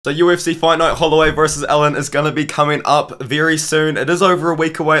So UFC Fight Night Holloway versus Ellen is going to be coming up very soon. It is over a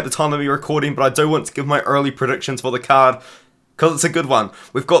week away at the time of me recording, but I do want to give my early predictions for the card because it's a good one.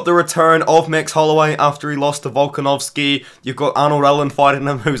 We've got the return of Max Holloway after he lost to Volkanovski. You've got Arnold Allen fighting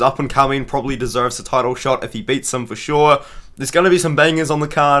him, who's up and coming, probably deserves a title shot if he beats him for sure. There's going to be some bangers on the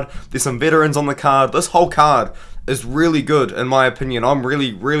card. There's some veterans on the card. This whole card is really good in my opinion. I'm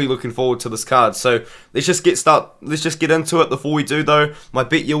really looking forward to this card. So let's just get into it. Before we do though, my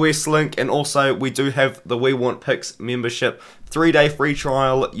BetUS link, and also we do have the We Want Picks membership 3-day free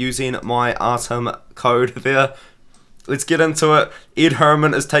trial using my ARTEM code there. Let's get into it. Ed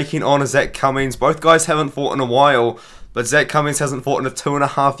Herman is taking on Zak Cummings. Both guys haven't fought in a while, but Zak Cummings hasn't fought in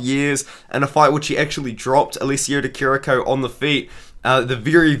 2.5 years in a fight which he actually dropped Alessio Di Chirico on the feet. The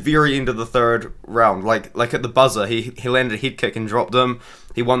very end of the third round, like at the buzzer, he landed a head kick and dropped him.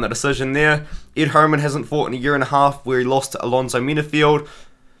 He won the decision there. Ed Herman hasn't fought in 1.5 years, where he lost to Alonzo Menafield.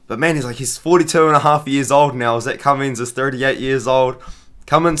 But man, he's 42.5 years old now. Zak Cummings is 38 years old.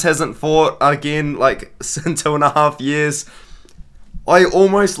 Cummings hasn't fought again in 2.5 years. I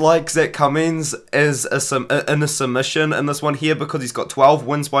almost like Zak Cummings as in a submission in this one here because he's got 12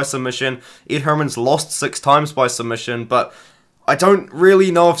 wins by submission. Ed Herman's lost 6 times by submission, but I don't really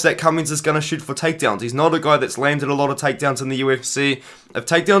know if Zak Cummings is going to shoot for takedowns. He's not a guy that's landed a lot of takedowns in the UFC. If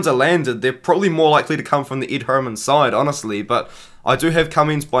takedowns are landed, they're probably more likely to come from the Ed Herman side, honestly. But I do have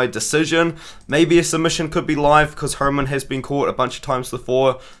Cummings by decision. Maybe a submission could be live because Herman has been caught a bunch of times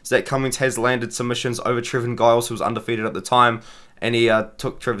before. Zak Cummings has landed submissions over Trevin Giles, who was undefeated at the time, and he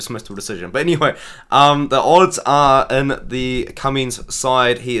took Trevor Smith to a decision. But anyway, the odds are in the Cummings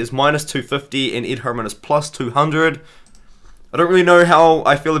side. He is minus 250 and Ed Herman is plus 200. I don't really know how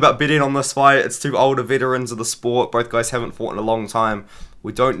I feel about betting on this fight. It's two older veterans of the sport. Both guys haven't fought in a long time.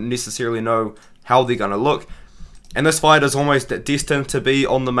 We don't necessarily know how they're going to look. And this fight is almost destined to be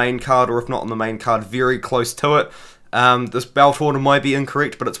on the main card, or if not on the main card, very close to it. This bout order might be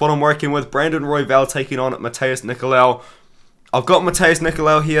incorrect, but it's what I'm working with. Brandon Royval taking on Matheus Nicolau. I've got Matheus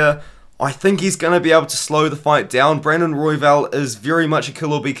Nicolau here. I think he's going to be able to slow the fight down. Brandon Royval is very much a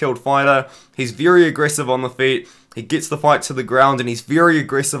kill or be killed fighter. He's very aggressive on the feet. He gets the fight to the ground, and he's very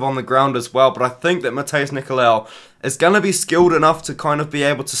aggressive on the ground as well. But I think that Matheus Nicolau is going to be skilled enough to kind of be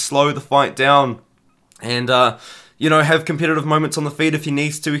able to slow the fight down and, have competitive moments on the feet if he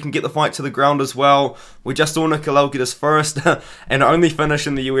needs to. He can get the fight to the ground as well. We just saw Nicolau get his first and only finish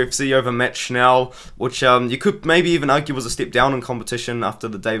in the UFC over Matt Schnell, which you could maybe even argue was a step down in competition after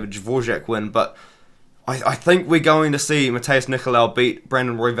the David Dvorak win. But I think we're going to see Matheus Nicolau beat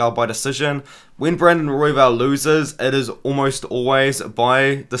Brandon Royval by decision. When Brandon Royval loses, it is almost always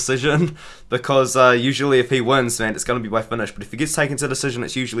by decision, because usually if he wins, man, it's going to be by finish. But if he gets taken to decision,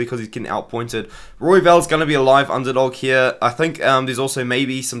 it's usually because he's getting outpointed. Royval's going to be a live underdog here. I think there's also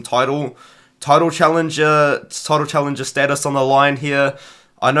maybe some title challenger status on the line here.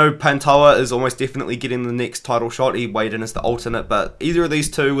 I know Pantoja is almost definitely getting the next title shot. He weighed in as the alternate, but either of these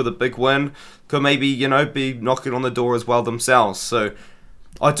two with a big win could maybe, be knocking on the door as well themselves. So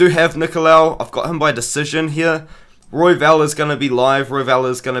I do have Nicolau. I've got him by decision here. Royval is going to be live. Royval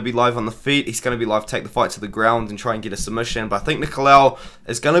is going to be live on the feet. He's going to be live, take the fight to the ground and try and get a submission. But I think Nicolau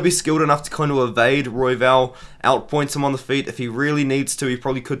is going to be skilled enough to kind of evade Royval, outpoint him on the feet. If he really needs to, he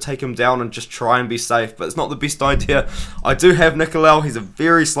probably could take him down and just try and be safe. But it's not the best idea. I do have Nicolau. He's a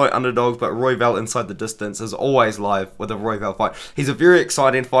very slight underdog, but Royval inside the distance is always live with a Royval fight. He's a very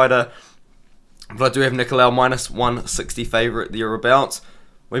exciting fighter. But I do have Nicolau minus 160 favourite thereabouts.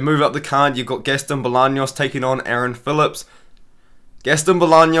 We move up the card. You've got Gaston Bolanos taking on Aaron Phillips. Gaston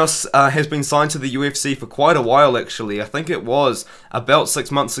Bolanos has been signed to the UFC for quite a while, actually. I think it was about 6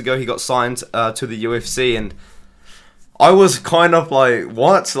 months ago he got signed to the UFC, and I was kind of like,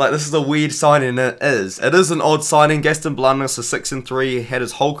 what? Like, this is a weird signing. It is. It is an odd signing. Gaston Bolanos is 6-3. He had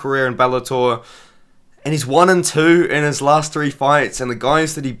his whole career in Bellator, and he's 1-2 in his last 3 fights, and the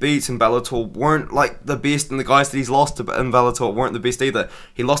guys that he beats in Bellator weren't like the best, and the guys that he's lost to in Bellator weren't the best either.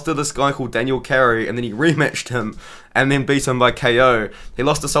 He lost to this guy called Daniel Carey, and then he rematched him, and then beat him by KO. He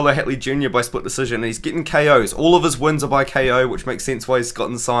lost to Solo Hatley Jr. by split decision, and he's getting KOs. All of his wins are by KO, which makes sense why he's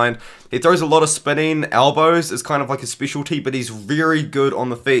gotten signed. He throws a lot of spinning elbows, it's kind of like his specialty, but he's very good on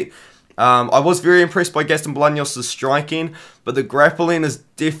the feet. I was very impressed by Gaston Bolanos' striking, but the grappling is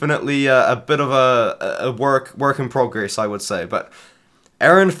definitely a bit of a work in progress, I would say. But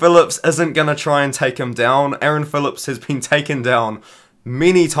Aaron Phillips isn't going to try and take him down. Aaron Phillips has been taken down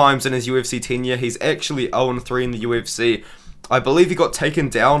many times in his UFC tenure. He's actually 0-3 in the UFC. I believe he got taken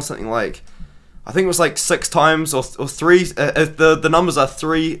down something like I think it was like 6 times or 3. The numbers are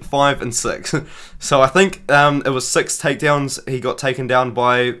 3, 5, and 6. So I think it was 6 takedowns. He got taken down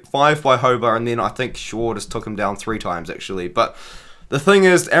by 5 by Hober, and then I think Shaw just took him down 3 times actually. But the thing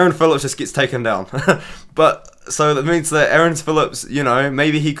is, Aaron Phillips just gets taken down. But so that means that Aaron Phillips, you know,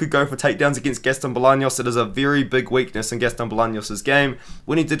 maybe he could go for takedowns against Gaston Bolanos. It is a very big weakness in Gaston Bolanos' game.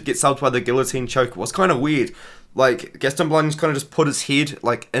 When he did get subbed by the guillotine choke, it was kind of weird. Like, Gaston Bolanos kind of just put his head,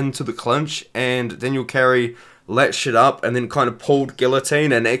 like, into the clinch, and Daniel Carey latched it up, and then kind of pulled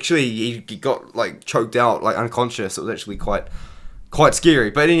guillotine, and actually, he got, like, choked out, like, unconscious. It was actually quite scary.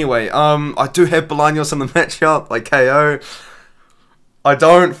 But anyway, I do have Bolanos in the matchup, like, KO. I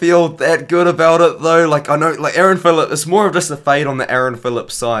don't feel that good about it, though. Like, I know, like, Aaron Phillips, it's more of just a fade on the Aaron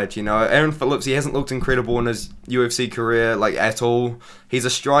Phillips side, you know. Aaron Phillips, he hasn't looked incredible in his UFC career, like, at all. He's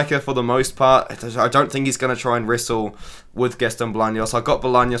a striker for the most part. I don't think he's going to try and wrestle with Gaston Bolanos. I got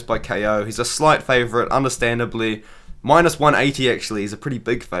Bolanos by KO. He's a slight favourite, understandably. Minus 180, actually. He's a pretty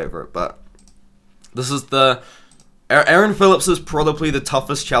big favourite, but this is the... Aaron Phillips is probably the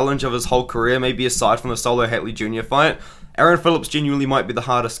toughest challenge of his whole career, maybe aside from the Solo Hatley Jr. fight. Aaron Phillips genuinely might be the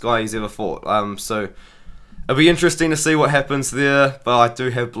hardest guy he's ever fought. So it'll be interesting to see what happens there. But I do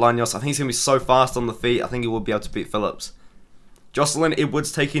have Bolanos. I think he's going to be so fast on the feet. I think he will be able to beat Phillips. Joselyne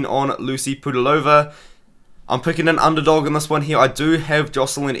Edwards taking on Lucie Pudilova. I'm picking an underdog in this one here. I do have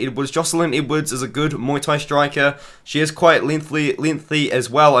Joselyne Edwards. Joselyne Edwards is a good Muay Thai striker. She is quite lengthy as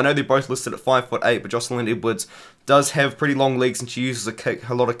well. I know they're both listed at 5'8", but Joselyne Edwards does have pretty long legs, and she uses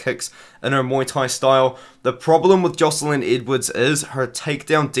a lot of kicks in her Muay Thai style. The problem with Joselyne Edwards is her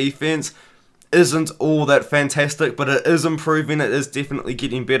takedown defense isn't all that fantastic, but it is improving. It is definitely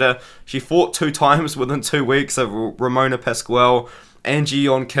getting better. She fought 2 times within 2 weeks of Ramona Pascual and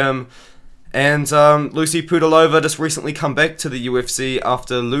Ji-Yeon Kim. And Lucie Pudilova just recently come back to the UFC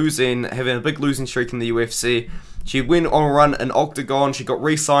after having a big losing streak in the UFC. She went on a run in Octagon, she got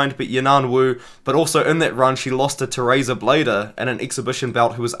re-signed, beat Yanan Wu, but also in that run she lost to Teresa Blader in an exhibition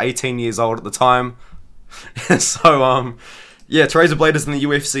bout who was 18 years old at the time. So, yeah, Teresa Blader's in the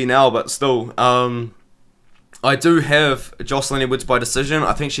UFC now, but still, I do have Joselyne Edwards by decision.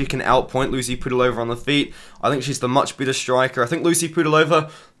 I think she can outpoint Lucie Pudilova on the feet. I think she's the much better striker. I think Lucie Pudilova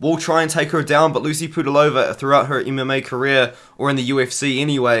will try and take her down, but Lucie Pudilova, throughout her MMA career, or in the UFC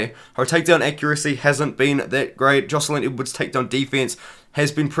anyway, her takedown accuracy hasn't been that great. Joselyne Edwards' takedown defense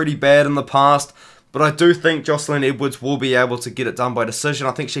has been pretty bad in the past, but I do think Joselyne Edwards will be able to get it done by decision.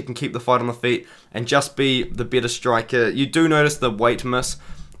 I think she can keep the fight on the feet and just be the better striker. You do notice the weight miss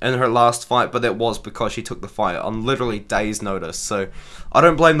in her last fight, but that was because she took the fight on literally days' notice. So I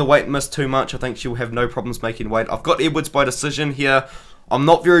don't blame the weight miss too much. I think she'll have no problems making weight. I've got Edwards by decision here. I'm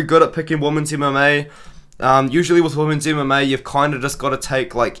not very good at picking women's MMA. Usually with women's MMA, you've kind of just got to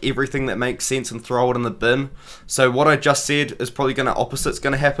take like everything that makes sense and throw it in the bin. So what I just said is probably opposite's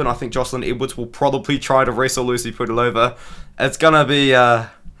going to happen. I think Joselyne Edwards will probably try to wrestle Lucie Pudilova. It's going to be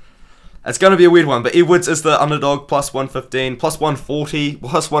a weird one, but Edwards is the underdog, plus 115, plus 140,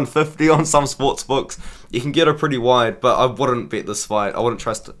 plus 150 on some sports books. You can get her pretty wide, but I wouldn't bet this fight. I wouldn't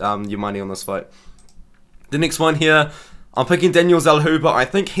trust your money on this fight. The next one here, I'm picking Daniel Zellhuber. I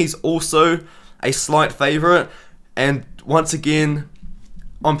think he's also a slight favourite, and once again,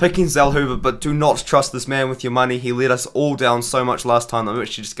 I'm picking Zellhuber, but do not trust this man with your money. He let us all down so much last time. I'm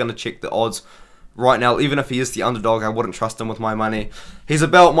actually just going to check the odds right now. Even if he is the underdog, I wouldn't trust him with my money. He's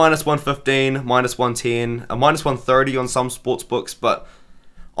about minus 115, minus 110, minus 130 on some sports books, but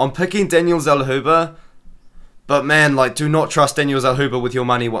I'm picking Daniel Zellhuber. But man, like, do not trust Daniel Zellhuber with your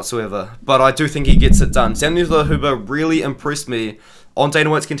money whatsoever. But I do think he gets it done. Daniel Zellhuber really impressed me on Dana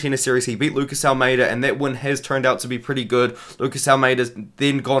White's Contender Series. He beat Lucas Almeida, and that win has turned out to be pretty good. Lucas Almeida's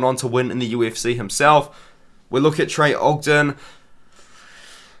then gone on to win in the UFC himself. We look at Trey Ogden.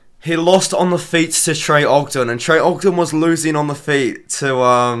 He lost on the feet to Trey Ogden, and Trey Ogden was losing on the feet to,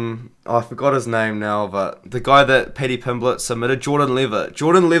 I forgot his name now, but the guy that Paddy Pimblett submitted, Jordan Levitt.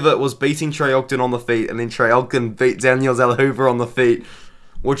 Jordan Levitt was beating Trey Ogden on the feet, and then Trey Ogden beat Daniel Zellhuber on the feet,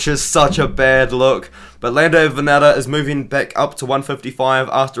 which is such a bad look. But Lando Vannata is moving back up to 155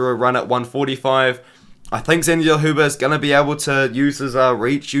 after a run at 145. I think Daniel Zellhuber is going to be able to use his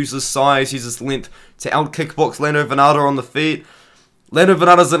reach, use his size, use his length to out-kickbox Lando Vannata on the feet. Lando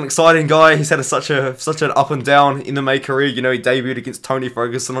Vannata's an exciting guy. He's had such an up and down MMA career. You know, he debuted against Tony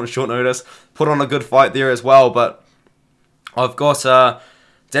Ferguson on short notice, put on a good fight there as well. But I've got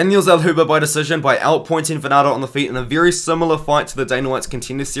Daniel Zellhuber by decision by outpointing Vannata on the feet in a very similar fight to the Dana White's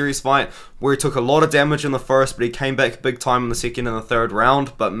Contender Series fight, where he took a lot of damage in the first, but he came back big time in the second and the third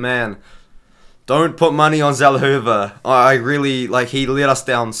round. But man, Don't put money on Zellhuber. I really, like, he let us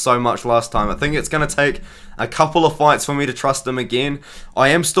down so much last time. I think it's going to take a couple of fights for me to trust him again. I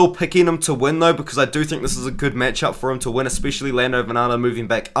am still picking him to win, though, because I do think this is a good matchup for him to win, especially Lando Vannata moving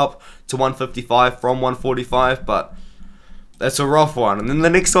back up to 155 from 145, but that's a rough one. And then the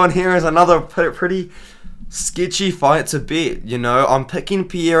next one here is another pretty sketchy fight to bet, you know. I'm picking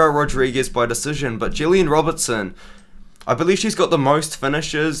Piera Rodriguez by decision, but Gillian Robertson, I believe she's got the most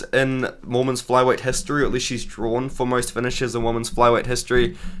finishes in women's flyweight history, or at least she's drawn for most finishes in women's flyweight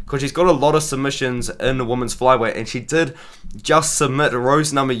history, because she's got a lot of submissions in women's flyweight, and she did just submit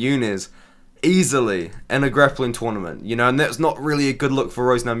Rose Namajunas easily in a grappling tournament, you know, and that's not really a good look for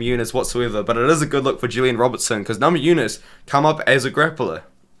Rose Namajunas whatsoever, but it is a good look for Gillian Robertson, because Namajunas come up as a grappler.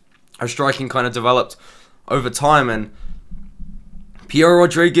 Her striking kind of developed over time, and Piera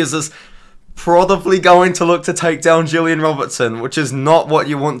Rodriguez is probably going to look to take down Gillian Robertson, which is not what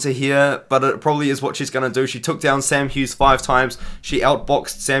you want to hear, but it probably is what she's going to do. She took down Sam Hughes 5 times. She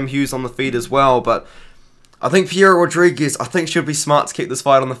outboxed Sam Hughes on the feet as well, but I think Piera Rodriguez, I think she'll be smart to keep this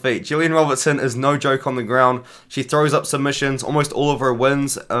fight on the feet. Gillian Robertson is no joke on the ground. She throws up submissions. Almost all of her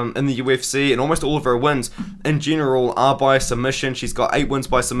wins in the UFC, and almost all of her wins in general are by submission. She's got 8 wins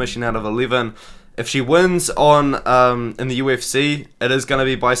by submission out of 11. If she wins on in the UFC, it is going to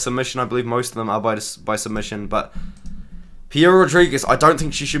be by submission. I believe most of them are by submission, but Piera Rodriguez, I don't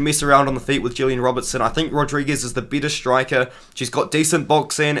think she should mess around on the feet with Gillian Robertson. I think Rodriguez is the better striker. She's got decent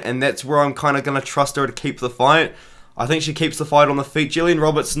boxing, and that's where I'm kind of going to trust her to keep the fight. I think she keeps the fight on the feet. Gillian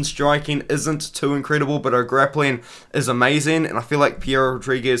Robertson's striking isn't too incredible, but her grappling is amazing, and I feel like Piera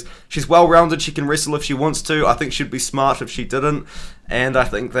Rodriguez, she's well-rounded. She can wrestle if she wants to. I think she'd be smart if she didn't, and I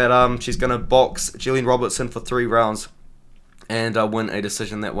think that she's going to box Gillian Robertson for 3 rounds and win a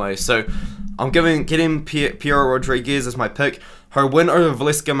decision that way. So I'm getting Piera Rodriguez as my pick. Her win over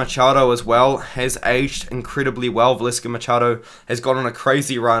Valeska Machado as well has aged incredibly well. Valeska Machado has gone on a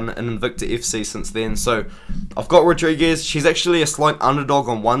crazy run in Invicta FC since then. So I've got Rodriguez. She's actually a slight underdog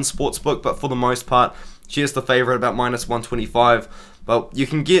on one sportsbook, but for the most part, she is the favorite, about -125. But you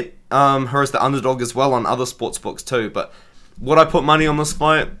can get her as the underdog as well on other sportsbooks too. But would I put money on this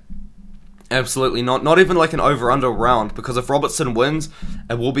fight? Absolutely not. Not even like an over-under round, because if Robertson wins,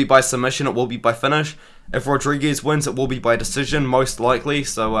 it will be by submission, it will be by finish. If Rodriguez wins, it will be by decision, most likely.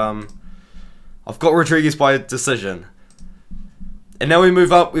 So, I've got Rodriguez by decision. And now we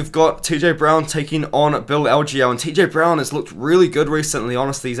move up, we've got TJ Brown taking on Bill Algeo, and TJ Brown has looked really good recently,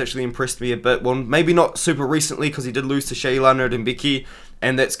 honestly. He's actually impressed me a bit. Well, maybe not super recently, because he did lose to Shayla Ndembeki,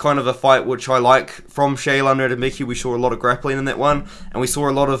 and that's kind of a fight which I like from Shayla Ndembeki. We saw a lot of grappling in that one, and we saw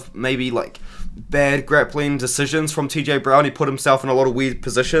a lot of maybe like bad grappling decisions from TJ Brown. He put himself in a lot of weird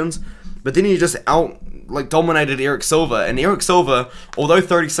positions, but then he just dominated Eric Silva. And Eric Silva, although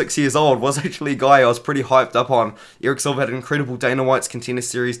 36 years old, was actually a guy I was pretty hyped up on. Eric Silva had an incredible Dana White's Contender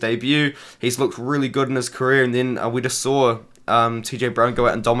Series debut. He's looked really good in his career, and then we just saw TJ Brown go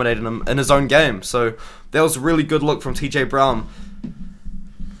out and dominate him in his own game. So that was a really good look from TJ Brown.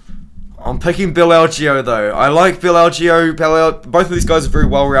 I'm picking Bill Algeo though. I like Bill Algeo. Both of these guys are very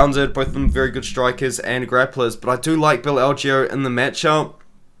well-rounded. Both of them very good strikers and grapplers. But I do like Bill Algeo in the matchup.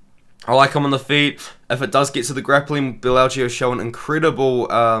 I like him on the feet. If it does get to the grappling, Bill Algeo showing incredible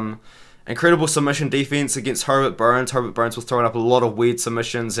submission defense against Herbert Burns. Herbert Burns was throwing up a lot of weird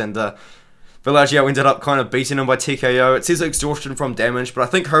submissions, and Bill Algeo ended up kind of beating him by TKO. It says exhaustion from damage, but I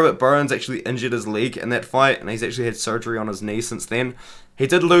think Herbert Burns actually injured his leg in that fight, and he's actually had surgery on his knee since then. He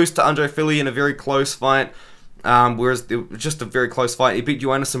did lose to Andre Fili in a very close fight, whereas it was just a very close fight. He beat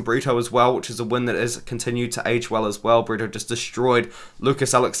Joanderson Brito as well, which is a win that has continued to age well as well. Brito just destroyed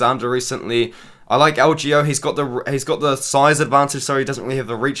Lucas Alexander recently. I like Algeo. He's got the size advantage, so he doesn't really have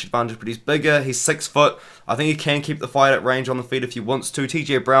the reach advantage, but he's bigger. He's 6 foot. I think he can keep the fight at range on the feet if he wants to.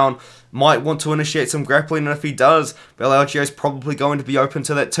 TJ Brown might want to initiate some grappling, and if he does, Bill Algeo is probably going to be open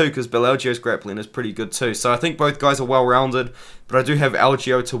to that too, because Bill Algeo's grappling is pretty good too. So I think both guys are well-rounded, but I do have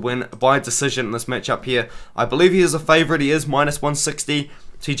Algeo to win by decision in this matchup here. I believe he is a favorite. He is -160.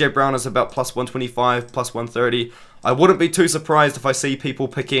 TJ Brown is about +125, +130. I wouldn't be too surprised if I see people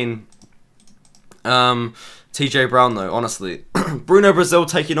picking TJ Brown though, honestly. Bruna Brasil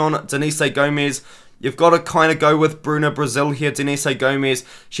taking on Denise Gomes. You've got to kind of go with Bruna Brasil here. Denise Gomes,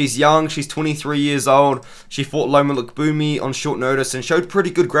 she's young, she's 23 years old. She fought Loma Lookboonmee on short notice and showed pretty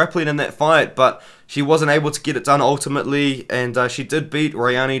good grappling in that fight, but she wasn't able to get it done ultimately, and she did beat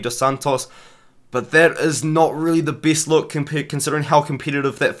Rayani dos Santos. But that is not really the best look considering how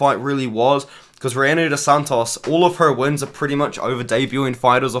competitive that fight really was. Because Rayani dos Santos, all of her wins are pretty much over debuting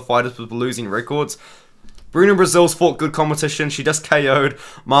fighters or fighters with losing records. Bruna Brazil's fought good competition. She just KO'd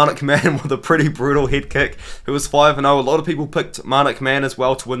Marnik Man with a pretty brutal head kick, who was 5-0. A lot of people picked Marnik Man as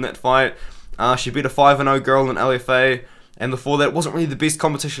well to win that fight. She beat a 5-0 girl in LFA, and before that, it wasn't really the best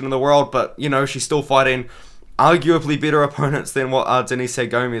competition in the world, but, you know, she's still fighting arguably better opponents than what Denise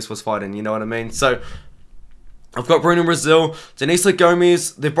Gomes was fighting, you know what I mean? So, I've got Bruna Brazil, Denise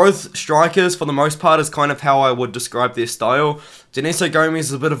Gomes. They're both strikers for the most part, is kind of how I would describe their style. Denise Gomes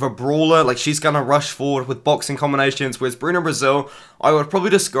is a bit of a brawler, like she's going to rush forward with boxing combinations, whereas Bruna Brazil, I would probably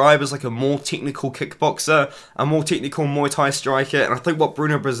describe as like a more technical kickboxer, a more technical Muay Thai striker, and I think what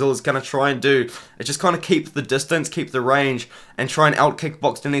Bruna Brazil is going to try and do is just kind of keep the distance, keep the range, and try and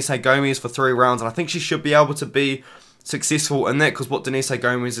out-kickbox Denise Gomes for 3 rounds, and I think she should be able to be successful in that, because what Denise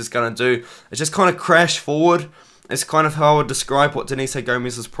Gomes is going to do is just kind of crash forward. It's kind of how I would describe what Denise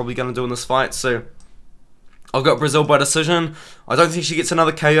Gomes is probably going to do in this fight. So I've got Brazil by decision. I don't think she gets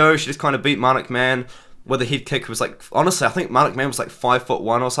another KO. She just kind of beat Marnik Man with a head kick. It was like, honestly, I think Marnik Man was like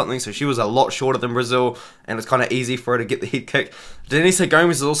 5'1" or something, so she was a lot shorter than Brazil, and it's kind of easy for her to get the head kick. Denise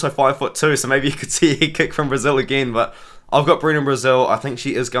Gomes is also 5'2", so maybe you could see a head kick from Brazil again, but I've got Bruna Brazil. I think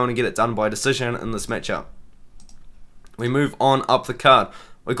she is going to get it done by decision in this matchup. We move on up the card.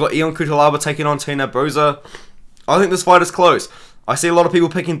 We've got Cutelaba taking on Tina Boser. I think this fight is close. I see a lot of people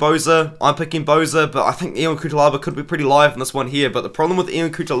picking Boser. I'm picking Boser, but I think Cutelaba could be pretty live in this one here. But the problem with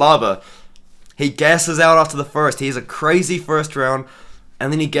Cutelaba, he gasses out after the first. He has a crazy first round,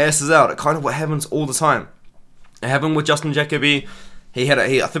 and then he gasses out. It kind of what happens all the time. It happened with Justin Jacoby.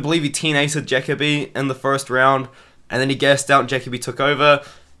 I believe he 10-8'd Jacoby in the first round, and then he gassed out and Jacoby took over.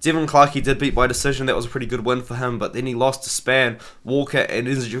 Devin Clark he did beat by decision. That was a pretty good win for him, but then he lost to Span, Walker, and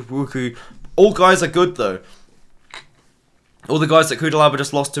Nzechukwu. All guys are good though. All the guys that Cutelaba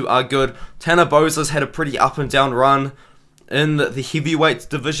just lost to are good. Tanner Boser's had a pretty up and down run in the heavyweight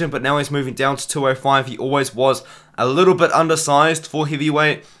division, but now he's moving down to 205. He always was a little bit undersized for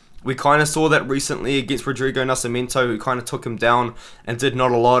heavyweight. We kind of saw that recently against Rodrigo Nascimento, who kind of took him down and did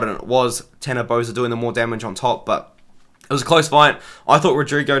not a lot, and it was Tanner Boser doing the more damage on top, but it was a close fight. I thought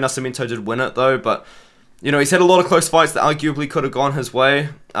Rodrigo Nascimento did win it though, but you know, he's had a lot of close fights that arguably could have gone his way,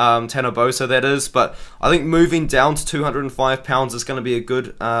 Tanner Boser that is, but I think moving down to 205 pounds is going to be a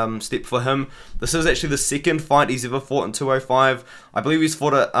good step for him. This is actually the second fight he's ever fought in 205. I believe he's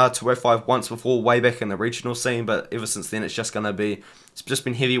fought at 205 once before, way back in the regional scene, but ever since then it's just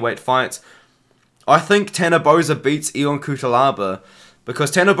been heavyweight fights. I think Tanner Boser beats Cutelaba,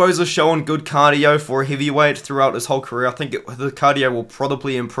 because Tanner Boser's shown good cardio for a heavyweight throughout his whole career. I think the cardio will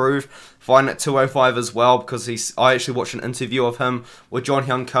probably improve fighting at 205 as well, because I actually watched an interview of him with John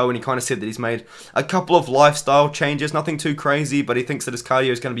Hyun Ko, and he kind of said that he's made a couple of lifestyle changes, nothing too crazy, but he thinks that his cardio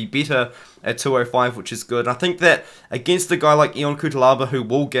is going to be better at 205, which is good. And I think that against a guy like Cutelaba, who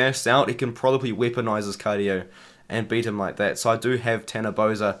will gas out, he can probably weaponize his cardio and beat him like that. So I do have Tanner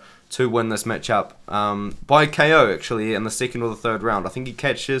Boser to win this matchup by KO, actually, in the second or the third round. I think he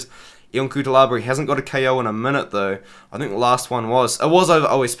catches Cutelaba. He hasn't got a KO in a minute, though. I think the last one was over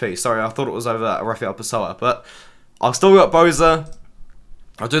OSP. Sorry, I thought it was over Rafael Pessoa, but I've still got Boser.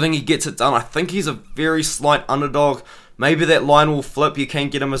 I do think he gets it done. I think he's a very slight underdog. Maybe that line will flip. You can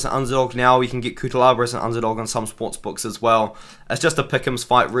get him as an underdog now. You can get Cutelaba as an underdog on some sports books as well. It's just a pick'ems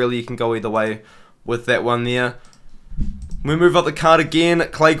fight, really. You can go either way with that one there. We move up the card again.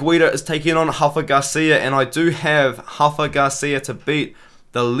 Clay Guida is taking on Rafa Garcia, and I do have Rafa Garcia to beat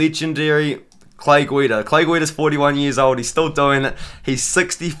the legendary Clay Guida. Clay Guida's 41 years old. He's still doing it. He's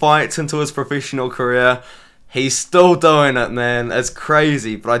 60 fights into his professional career. He's still doing it, man. It's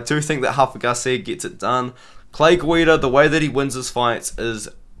crazy, but I do think that Rafa Garcia gets it done. Clay Guida, the way that he wins his fights is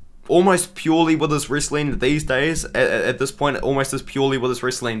almost purely with his wrestling these days. At this point, it almost is purely with his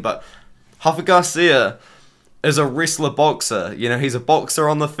wrestling, but Rafa Garcia is a wrestler boxer. You know, he's a boxer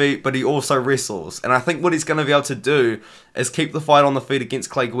on the feet, but he also wrestles. And I think what he's going to be able to do is keep the fight on the feet against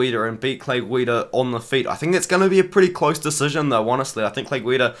Clay Guida and beat Clay Guida on the feet. I think it's going to be a pretty close decision, though, honestly. I think Clay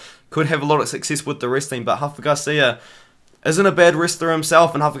Guida could have a lot of success with the wrestling, but Rafa Garcia isn't a bad wrestler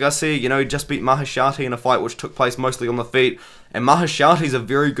himself, and Rafa Garcia, you know, he just beat Maheshati in a fight which took place mostly on the feet, and Maheshati's a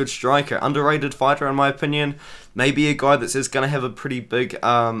very good striker, underrated fighter in my opinion. Maybe a guy that's going to have a pretty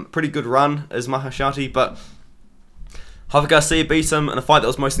good run as Maheshati, but Rafa Garcia beat him in a fight that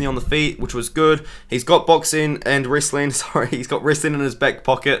was mostly on the feet, which was good. He's got boxing and wrestling, he's got wrestling in his back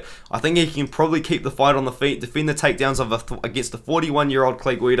pocket. I think he can probably keep the fight on the feet, defend the takedowns against the 41-year-old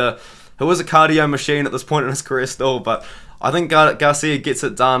Clay Guida, who is a cardio machine at this point in his career still, but I think Garcia gets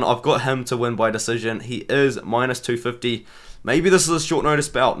it done. I've got him to win by decision. He is -250. Maybe this is a short notice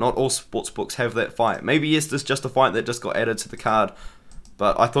bout. Not all sportsbooks have that fight. Maybe yes, this is just a fight that just got added to the card.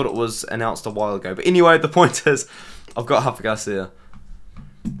 but I thought it was announced a while ago. But anyway, the point is, I've got Rafa Garcia.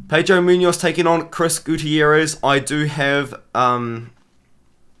 Pedro Munoz taking on Chris Gutierrez. I do have I'm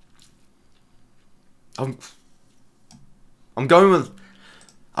going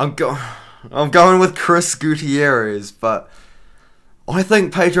with Chris Gutierrez, but I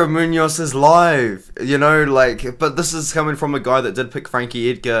think Pedro Munoz is live, you know, like, but this is coming from a guy that did pick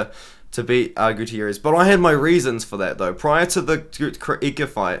Frankie Edgar to beat Gutierrez. But I had my reasons for that, though. Prior to the Edgar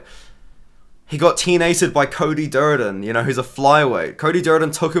fight, he got 10-8'd by Cody Durden, you know, who's a flyweight. Cody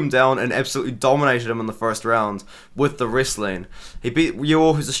Durden took him down and absolutely dominated him in the first round with the wrestling. He beat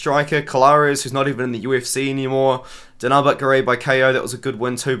Yor, who's a striker, Colares, who's not even in the UFC anymore, Denabak Garay by KO, that was a good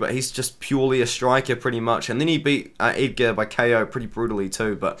win too, but he's just purely a striker pretty much. And then he beat Edgar by KO pretty brutally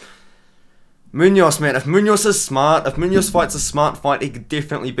too, but Munoz, man, if Munoz is smart, if Munoz fights a smart fight, he could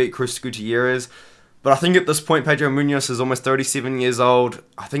definitely beat Chris Gutierrez. But I think at this point, Pedro Munoz is almost 37 years old.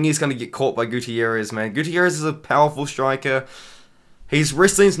 I think he's going to get caught by Gutierrez, man. Gutierrez is a powerful striker. His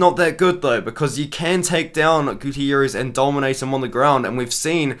wrestling's not that good, though, because you can take down Gutierrez and dominate him on the ground. And we've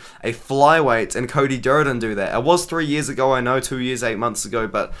seen a flyweight and Cody Durden do that. It was 3 years ago, I know, 2 years, 8 months ago,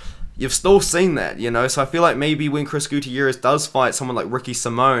 but you've still seen that, you know? So I feel like maybe when Chris Gutierrez does fight someone like Ricky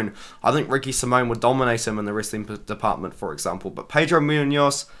Simone, I think Ricky Simone would dominate him in the wrestling department, for example. But Pedro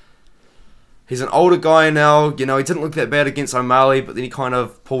Munoz, he's an older guy now, you know, he didn't look that bad against O'Malley, but then he kind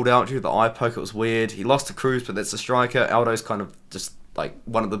of pulled out due to the eye poke, it was weird. He lost to Cruz, but that's a striker. Aldo's kind of just, like,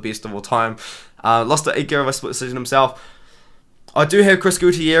 one of the best of all time. Lost to Edgar of a split decision himself. I do have Chris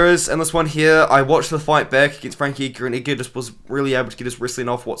Gutierrez in this one here. I watched the fight back against Frankie Edgar, and Edgar just was really able to get his wrestling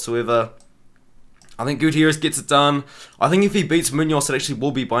off whatsoever. I think Gutierrez gets it done. I think if he beats Munoz, it actually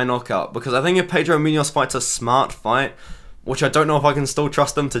will be by knockout, because I think if Pedro Munoz fights a smart fight, which I don't know if I can still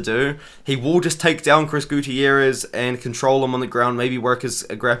trust him to do, he will just take down Chris Gutierrez and control him on the ground, maybe work his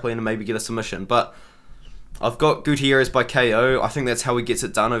grappling and maybe get a submission. But I've got Gutierrez by KO. I think that's how he gets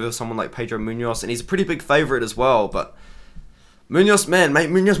it done over someone like Pedro Munoz, and he's a pretty big favourite as well. But Munoz, man,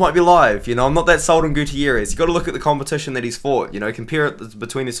 Munoz might be live, you know, I'm not that sold on Gutierrez. You got to look at the competition that he's fought, you know, compare it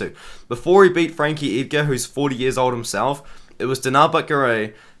between the two. Before he beat Frankie Edgar, who's 40 years old himself, it was Denabak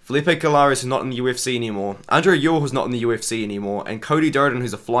Garay, Felipe Colares, who's not in the UFC anymore, Andre Yor, who's not in the UFC anymore, and Cody Durden,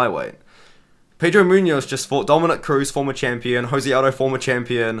 who's a flyweight. Pedro Munoz just fought Dominic Cruz, former champion, Jose Aldo, former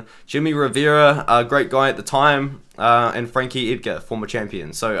champion, Jimmy Rivera, a great guy at the time, and Frankie Edgar, former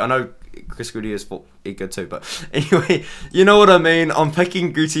champion. So I know Chris Gutierrez fought Edgar too, but anyway, you know what I mean. I'm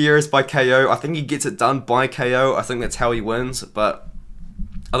picking Gutierrez by KO. I think he gets it done by KO. I think that's how he wins, but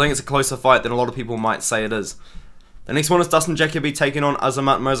I think it's a closer fight than a lot of people might say it is. The next one is Dustin Jacoby taking on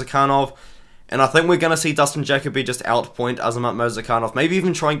Azamat Murzakanov, and I think we're going to see Dustin Jacoby just outpoint Azamat Murzakanov, maybe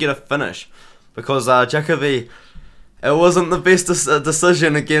even try and get a finish, because Jacoby, it wasn't the best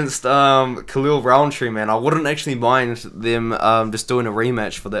decision against Khalil Roundtree, man. I wouldn't actually mind them just doing a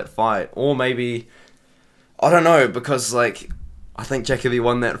rematch for that fight. Or maybe, I don't know, because, like, I think Jacoby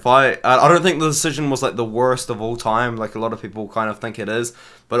won that fight. I don't think the decision was, like, the worst of all time, like a lot of people kind of think it is.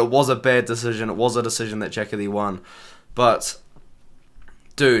 But it was a bad decision. It was a decision that Jacoby won. But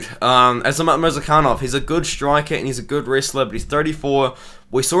dude, Azamat Murzakanov, he's a good striker and he's a good wrestler, but he's 34.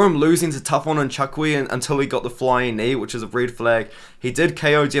 We saw him losing to Tough-On and Chukwi until he got the flying knee, which is a red flag. He did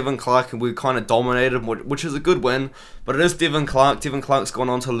KO Devin Clark and we kind of dominated him, which is a good win. But it is Devin Clark. Devin Clark's gone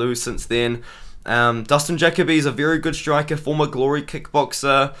on to lose since then. Dustin Jacoby is a very good striker, former Glory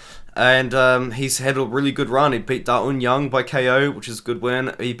kickboxer. And he's had a really good run. He beat Da-Un Young by KO, which is a good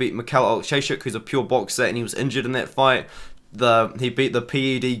win. He beat Mikhail Algeo, who's a pure boxer, and he was injured in that fight. He beat the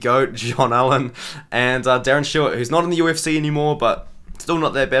PED GOAT, John Allen, and Darren Stewart, who's not in the UFC anymore, but still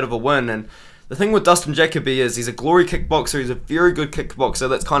not that bad of a win. And the thing with Dustin Jacoby is he's a Glory kickboxer, he's a very good kickboxer,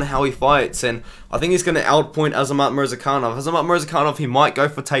 that's kind of how he fights, and I think he's going to outpoint Azamat Murzakanov. Azamat Murzakanov, he might go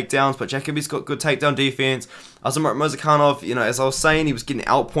for takedowns, but Jacoby's got good takedown defense. Azamat Murzakanov, you know, as I was saying, he was getting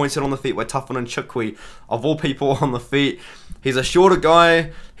outpointed on the feet by Tough-On and Chukwi, of all people on the feet. He's a shorter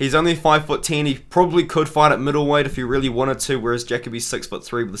guy, he's only 5'10", he probably could fight at middleweight if he really wanted to, whereas Jacoby's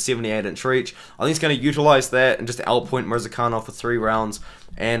 6'3" with a 78-inch reach. I think he's going to utilize that and just outpoint Murzakanov for 3 rounds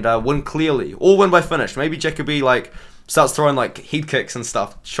and win clearly, or win by finish. Maybe Jacoby like starts throwing like head kicks and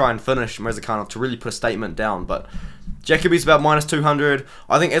stuff to try and finish Murzakanov to really put a statement down, but Jacoby's about -200.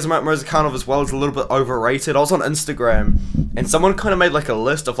 I think Azamat Murzakanov as well is a little bit overrated. I was on Instagram and someone kind of made like a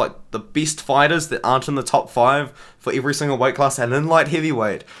list of like the best fighters that aren't in the top 5 for every single weight class, and in light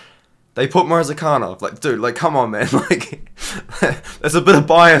heavyweight they put Murzakanov. Like, dude, like, come on, man. Like, there's a bit of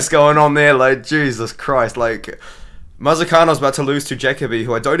bias going on there. Like, Jesus Christ. Like, Murzakanov about to lose to Jacoby,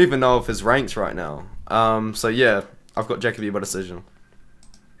 who I don't even know if is ranked right now. So yeah, I've got Jacoby by decision.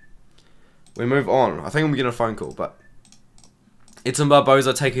 we move on. I think I'm getting a phone call, but Edson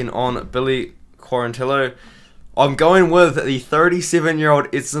Barboza taking on Billy Quarantillo. I'm going with the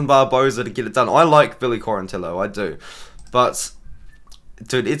 37-year-old Edson Barboza to get it done. I like Billy Quarantillo, I do. But,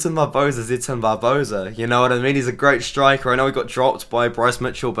 dude, Edson Barboza's Edson Barboza. You know what I mean? He's a great striker. I know he got dropped by Bryce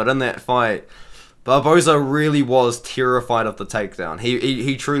Mitchell, but in that fight, Barboza really was terrified of the takedown.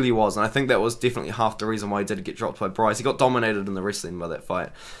 He truly was, and I think that was definitely half the reason why he did get dropped by Bryce. He got dominated in the wrestling by that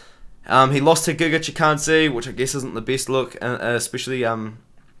fight. He lost to Giga Chikadze, which I guess isn't the best look, especially in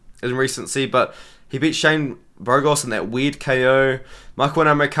recency, but he beat Shane Burgos in that weird KO.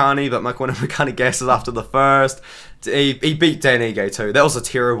 Makwana Makani, but Makwana Makani gasses after the first. He beat Dan Ige too. That was a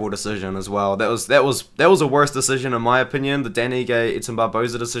terrible decision as well. That was a worse decision in my opinion. The Dan Ige Edson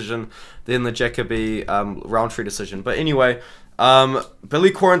Barboza decision than the Jacoby Roundtree decision. But anyway,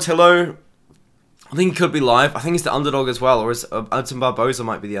 Billy Quarantillo, I think he could be live. I think he's the underdog as well, or Edson Barboza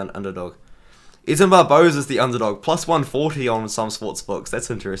might be the underdog. Edson Barboza is the underdog, plus 140 on some sports books.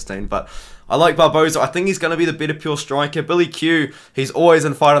 That's interesting, but I like Barboza. I think he's going to be the better pure striker. Billy Q, he's always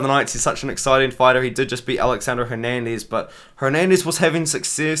in Fight of the Nights. He's such an exciting fighter. He did just beat Alexander Hernandez, but Hernandez was having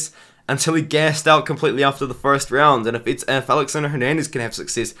success until he gassed out completely after the first round. And if Alexander Hernandez can have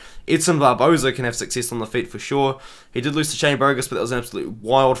success, Edson Barboza can have success on the feet for sure. He did lose to Shane Burgos, but that was an absolute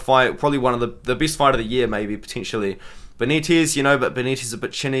wild fight. Probably one of the best fight of the year, maybe, potentially. Benitez, you know, but Benitez is a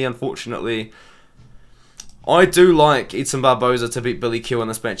bit chinny, unfortunately. I do like Edson Barboza to beat Billy Q in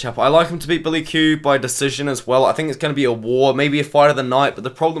this matchup. I like him to beat Billy Q by decision as well. I think it's going to be a war, maybe a fight of the night. But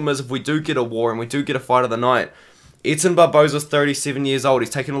the problem is if we do get a war and we do get a fight of the night, Edson Barboza's 37 years old. He's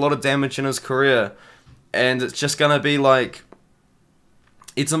taken a lot of damage in his career. And it's just going to be like,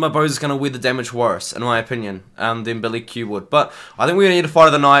 Edson Barboza's going to wear the damage worse, in my opinion, than Billy Q would. But I think we're going to get a fight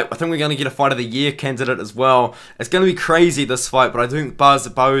of the night. I think we're going to get a fight of the year candidate as well. It's going to be crazy, this fight, but I think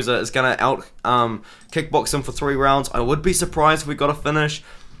Barboza is going to out kickbox him for 3 rounds. I would be surprised if we got a finish.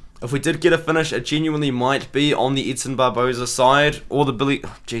 If we did get a finish, it genuinely might be on the Edson Barboza side, or the Billy...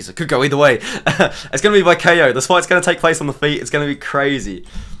 Oh, jeez, it could go either way. It's going to be by KO. This fight's going to take place on the feet. It's going to be crazy.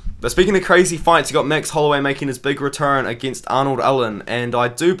 But speaking of crazy fights, you got Max Holloway making his big return against Arnold Allen. And I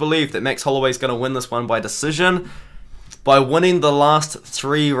do believe that Max Holloway is going to win this one by decision, by winning the last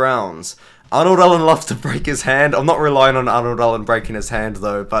 3 rounds. Arnold Allen loves to break his hand. I'm not relying on Arnold Allen breaking his hand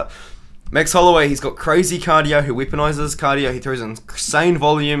though, but Max Holloway, he's got crazy cardio. He weaponizes cardio. He throws insane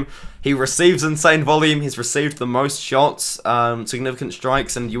volume. He receives insane volume. He's received the most shots, significant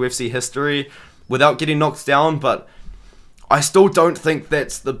strikes in UFC history without getting knocked down, but I still don't think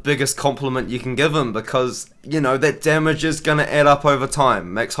that's the biggest compliment you can give him because, you know, that damage is going to add up over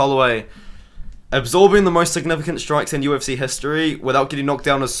time. Max Holloway absorbing the most significant strikes in UFC history without getting knocked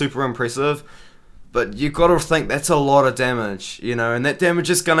down is super impressive. But you got to think that's a lot of damage, you know, and that damage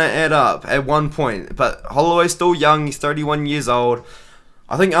is going to add up at one point. But Holloway's still young. He's 31 years old.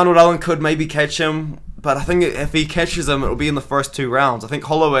 I think Arnold Allen could maybe catch him, but I think if he catches him, it'll be in the first 2 rounds. I think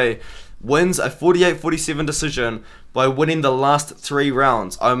Holloway wins a 48-47 decision by winning the last 3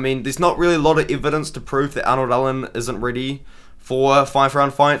 rounds. I mean, there's not really a lot of evidence to prove that Arnold Allen isn't ready for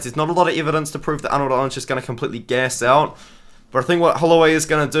 5-round fights. There's not a lot of evidence to prove that Arnold Allen's just going to completely gas out. But I think what Holloway is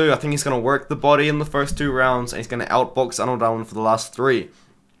going to do, I think he's going to work the body in the first 2 rounds, and he's going to outbox Arnold Allen for the last 3.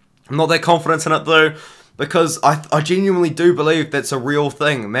 I'm not that confident in it though, because I genuinely do believe that's a real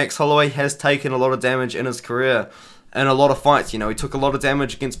thing. Max Holloway has taken a lot of damage in his career, in a lot of fights. You know, he took a lot of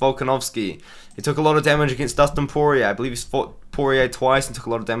damage against Volkanovski. He took a lot of damage against Dustin Poirier. I believe he's fought Poirier twice and took a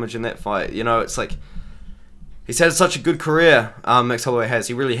lot of damage in that fight. You know, it's like, he's had such a good career, Max Holloway has.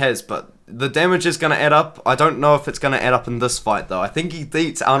 He really has, but the damage is going to add up. I don't know if it's going to add up in this fight, though. I think he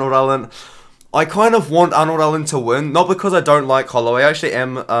beats Arnold Allen. I kind of want Arnold Allen to win, not because I don't like Holloway. I actually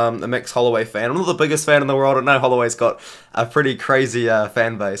am a Max Holloway fan. I'm not the biggest fan in the world. I know Holloway's got a pretty crazy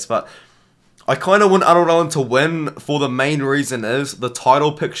fan base, but I kind of want Arnold Allen to win for the main reason is the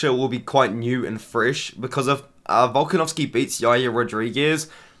title picture will be quite new and fresh because if Volkanovski beats Yair Rodriguez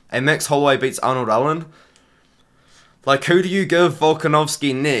and Max Holloway beats Arnold Allen, like, who do you give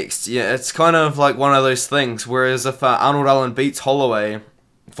Volkanovski next? Yeah, it's kind of like one of those things, whereas if Arnold Allen beats Holloway,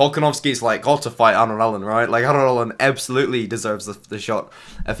 Volkanovski's like, got to fight Arnold Allen, right? Like, Arnold Allen absolutely deserves the shot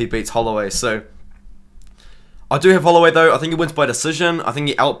if he beats Holloway, so I do have Holloway though. I think he wins by decision. I think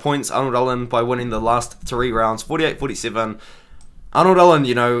he outpoints Arnold Allen by winning the last 3 rounds, 48-47. Arnold Allen,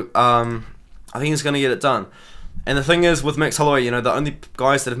 you know, I think he's going to get it done. And the thing is, with Max Holloway, you know, the only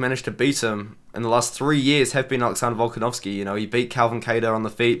guys that have managed to beat him in the last 3 years have been Alexander Volkanovski. You know, he beat Calvin Kattar on the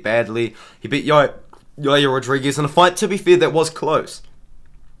feet badly. He beat Yair Rodriguez in a fight, to be fair, that was close.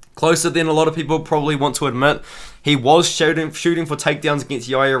 closer than a lot of people probably want to admit. He was shooting for takedowns against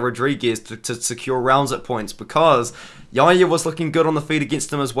Yair Rodriguez to secure rounds at points, because Yair was looking good on the feet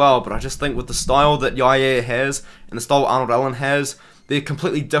against him as well. But I just think with the style that Yair has and the style Arnold Allen has, they're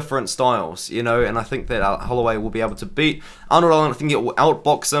completely different styles, you know, and I think that Holloway will be able to beat Arnold Allen. I think it will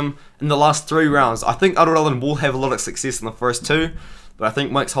outbox him in the last 3 rounds. I think Arnold Allen will have a lot of success in the first 2, but I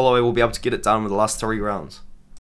think Max Holloway will be able to get it done with the last 3 rounds.